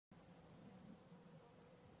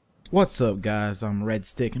What's up, guys? I'm Red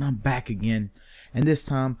Stick and I'm back again, and this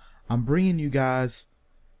time I'm bringing you guys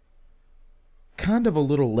kind of a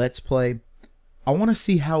little let's play. I want to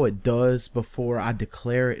see how it does before I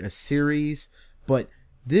declare it a series, but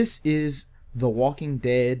this is The Walking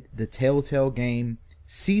Dead, the Telltale game,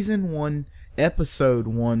 Season 1, Episode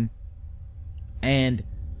 1, and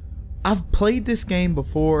I've played this game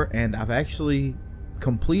before and I've actually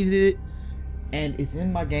completed it. And it's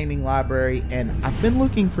in my gaming library, and I've been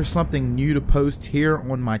looking for something new to post here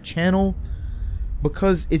on my channel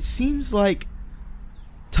because it seems like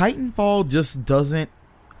Titanfall just doesn't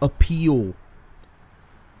appeal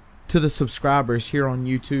to the subscribers here on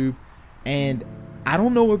YouTube, and I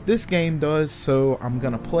don't know if this game does, so I'm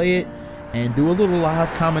gonna play it and do a little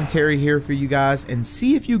live commentary here for you guys and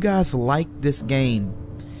see if you guys like this game.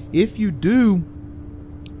 If you do,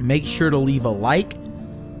 make sure to leave a like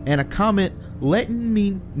and a comment letting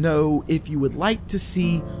me know if you would like to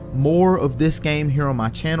see more of this game here on my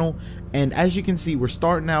channel. And as you can see, we're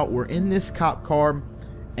starting out, we're in this cop car,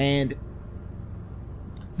 and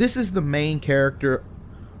this is the main character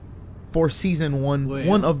for season 1,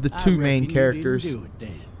 one of the two main characters.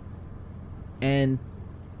 And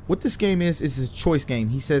what this game is a choice game.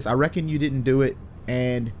 He says, I reckon you didn't do it,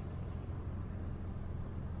 and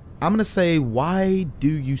I'm gonna say, why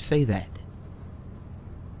do you say that?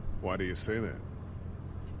 Why do you say that?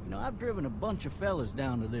 You know, I've driven a bunch of fellas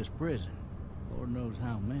down to this prison. Lord knows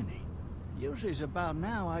how many. Usually it's about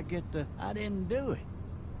now I get the, I didn't do it.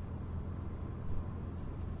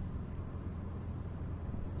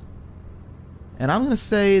 And I'm going to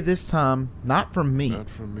say this time, not from me.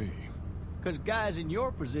 Not from me. Because guys in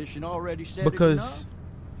your position already said because it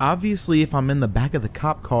obviously if I'm in the back of the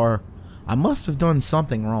cop car, I must have done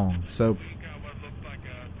something wrong. So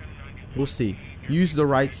we'll see. Use the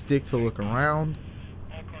right stick to look around.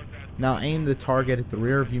 Now aim the target at the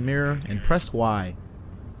rear view mirror and press Y.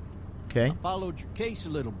 Okay. I followed your case a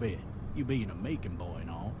little bit. You being a Macon boy and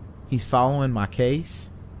all. He's following my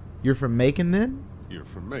case. You're from Macon then? You're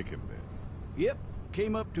from Macon then? Yep.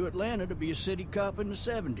 Came up to Atlanta to be a city cop in the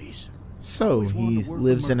 70s. So he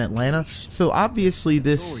lives in Atlanta. So obviously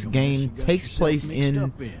this game takes place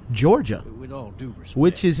in Georgia,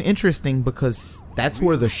 which is interesting because that's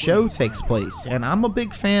where the show takes place. And I'm a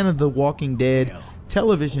big fan of the Walking Dead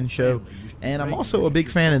television show, and I'm also a big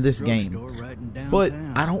fan of this game. But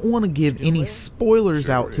I don't want to give any spoilers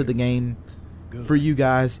out to the game for you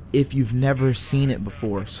guys if you've never seen it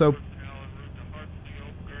before. So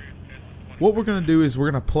what we're going to do is we're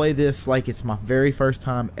going to play this like it's my very first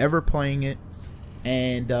time ever playing it.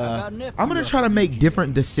 And I'm going to try to make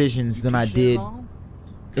different decisions than I did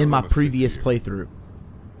in my previous playthrough.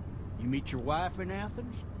 You meet your wife in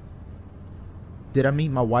Athens? Did I meet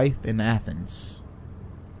my wife in Athens?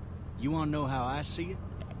 You want to know how I see it?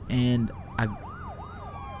 And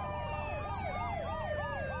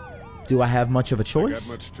do I have much of a choice?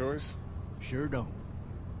 Got much choice? Sure don't.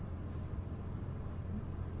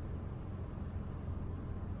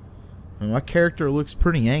 My character looks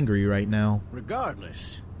pretty angry right now.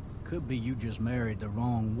 Regardless, could be you just married the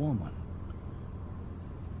wrong woman.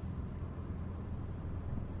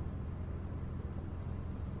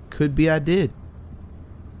 Could be I did.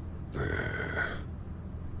 Riot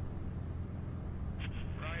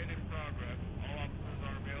in progress. All officers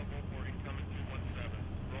are available for incoming 217.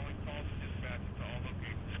 Rolling calls to dispatch to all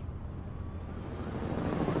locations.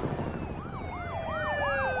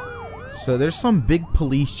 So there's some big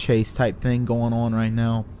police chase type thing going on right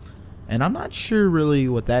now, and I'm not sure really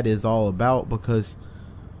what that is all about, because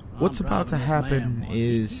what's about to happen is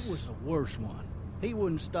he was the worst one. He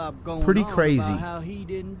wouldn't stop going pretty on crazy. About how he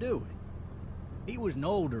didn't do it. He was an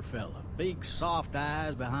older fella, big soft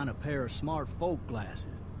eyes behind a pair of smart folk glasses,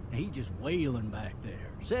 and he just wailing back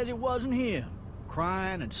there. Says it wasn't him,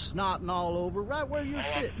 crying and snotting all over right where you're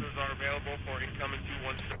sitting. All officers are available for incoming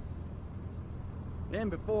 217. Then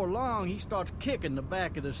before long, he starts kicking the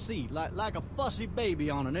back of the seat like a fussy baby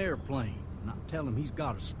on an airplane. And I tell him he's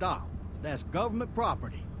got to stop. That's government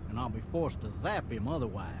property, and I'll be forced to zap him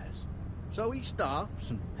otherwise. So he stops,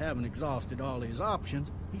 and having exhausted all his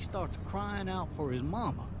options, he starts crying out for his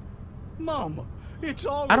mama. Mama, it's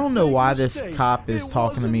all I don't know why this mistake. cop is It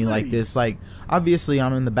talking to wasn't me like this. Like, obviously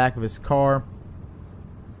I'm in the back of his car,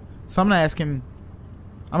 so I'm gonna ask him.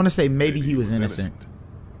 I'm gonna say maybe he was innocent.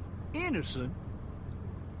 Innocent?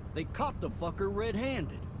 They caught the fucker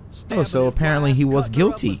red-handed. Oh, so apparently he was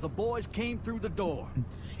guilty. The boys came through the door.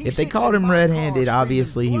 If they caught him red-handed,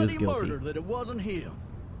 obviously he was guilty. That it wasn't him.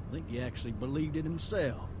 I think he actually believed it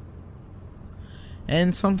himself.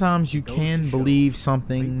 And sometimes you can believe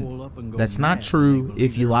something that's not true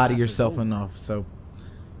if you lie to yourself enough. So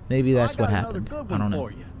Maybe that's what I got happened. another good I don't one know.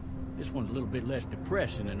 for you. This one's a little bit less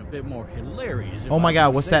depressing and a bit more hilarious. if Oh my I God,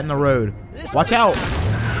 can what's say that in the so. road? This Watch one-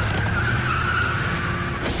 out!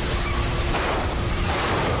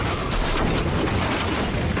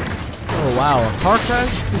 Oh wow, a car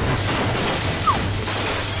crash? This is...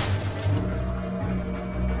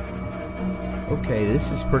 Okay,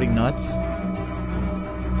 this is pretty nuts.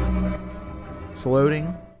 It's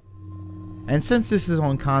loading. And since this is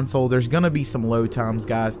on console, there's gonna be some load times,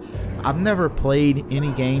 guys. I've never played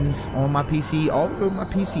any games on my PC, although my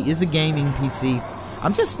PC is a gaming PC.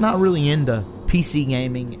 I'm just not really into PC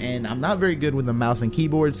gaming, and I'm not very good with the mouse and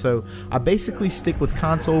keyboard, so I basically stick with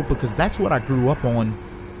console because that's what I grew up on.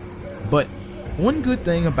 But one good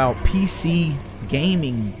thing about PC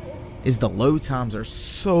gaming is the load times are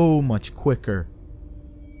so much quicker.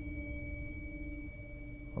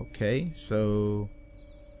 Okay, so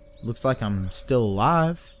looks like I'm still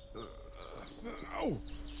alive. Oh,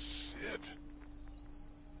 shit.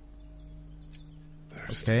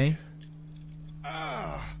 Okay.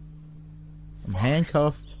 I'm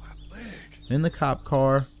handcuffed in the cop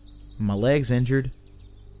car. My leg's injured.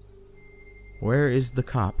 Where is the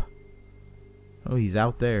cop? Oh, he's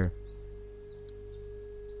out there.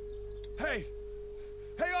 Hey!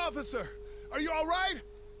 Hey, officer! Are you alright?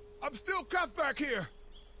 I'm still cuffed back here!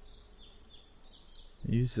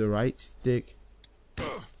 Use the right stick.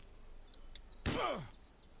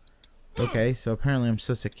 Okay, so apparently I'm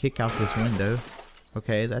supposed to kick out this window.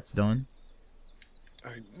 Okay, that's done.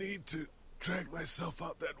 I need to drag myself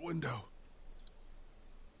out that window.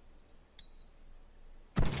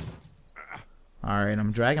 Alright,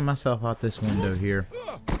 I'm dragging myself out this window here.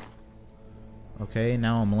 Okay,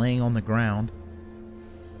 now I'm laying on the ground.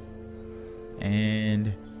 And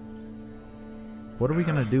what are we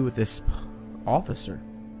gonna do with this officer?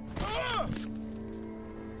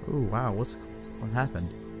 Oh wow, what happened?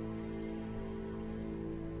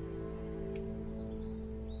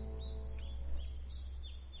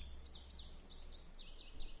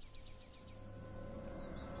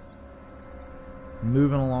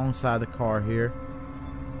 Moving alongside the car here,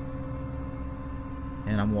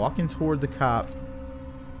 and I'm walking toward the cop.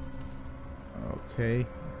 Okay,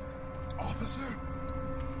 Officer?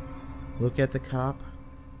 look at the cop.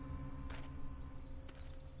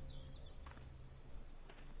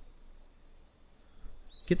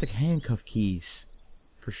 Get the handcuff keys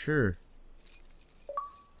for sure.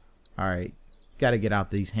 Alright, gotta get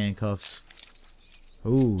out these handcuffs.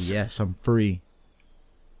 Ooh, yes, I'm free.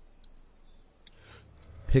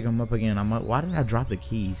 Pick them up again. Why did I drop the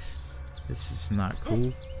keys? This is not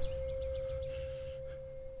cool.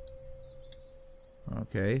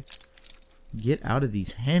 Okay. Get out of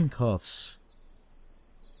these handcuffs.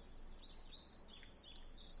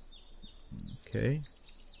 Okay.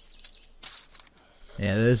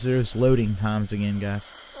 Yeah, there's loading times again,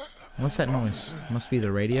 guys. What's that noise? Must be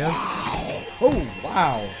the radio. Oh,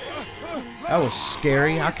 wow. That was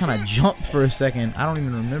scary. I kind of jumped for a second. I don't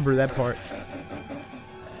even remember that part.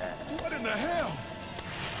 What in the hell?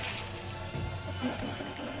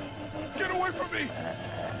 Get away from me!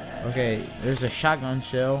 Okay, there's a shotgun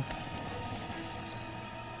shell.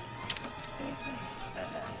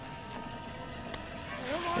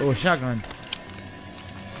 Oh, a shotgun.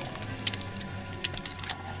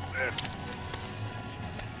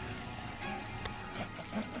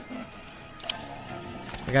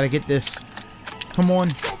 I gotta get this. Come on.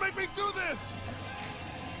 Don't make me do this!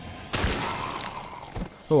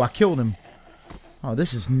 Oh, I killed him. Oh,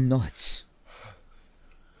 this is nuts.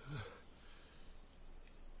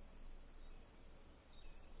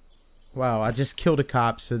 Wow, I just killed a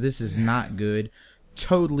cop, so this is not good.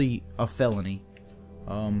 Totally a felony.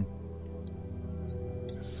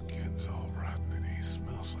 His skin's all rotten and he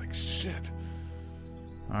smells like shit.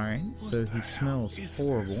 Alright, so he smells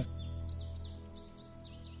horrible.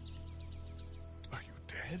 Are you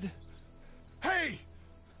dead? Hey!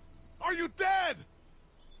 Are you dead?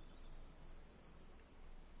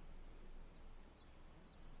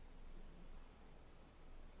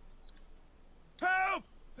 Help!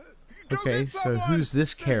 Go Okay, get so someone! who's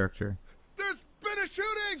this character? There's been a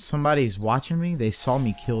shooting! Somebody's watching me? They saw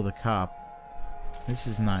me kill the cop. This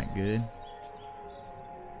is not good.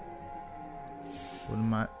 What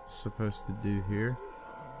am I supposed to do here?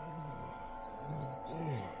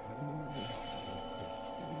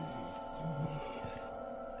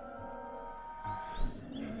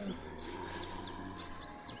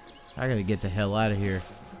 I gotta get the hell out of here.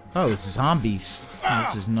 Oh, it's zombies. Oh,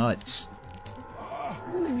 this is nuts.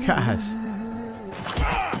 Guys.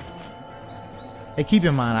 Hey, keep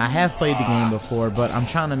in mind, I have played the game before, but I'm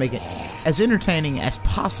trying to make it as entertaining as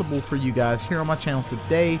possible for you guys here on my channel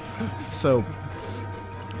today. So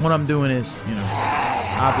what I'm doing is, you know,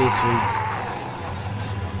 obviously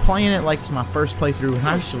playing it like it's my first playthrough. And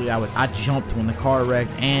actually I jumped when the car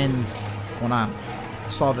wrecked, and when I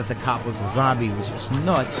saw that the cop was a zombie, it was just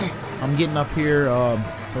nuts. I'm getting up here. Oh,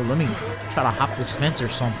 let me try to hop this fence or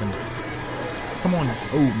something. Come on.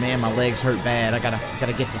 Oh man, my legs hurt bad. I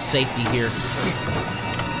gotta get to safety here.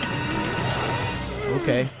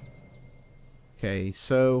 Okay,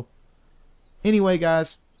 so anyway,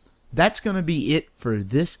 guys, that's gonna be it for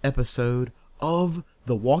this episode of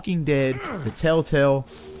The Walking Dead, the Telltale.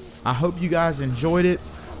 I hope you guys enjoyed it,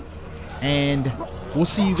 and we'll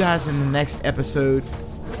see you guys in the next episode.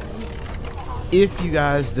 If you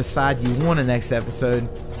guys decide you want a next episode,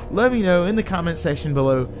 let me know in the comment section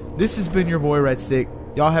below. This has been your boy Red Stick.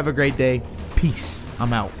 Y'all have a great day. Peace.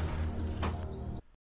 I'm out.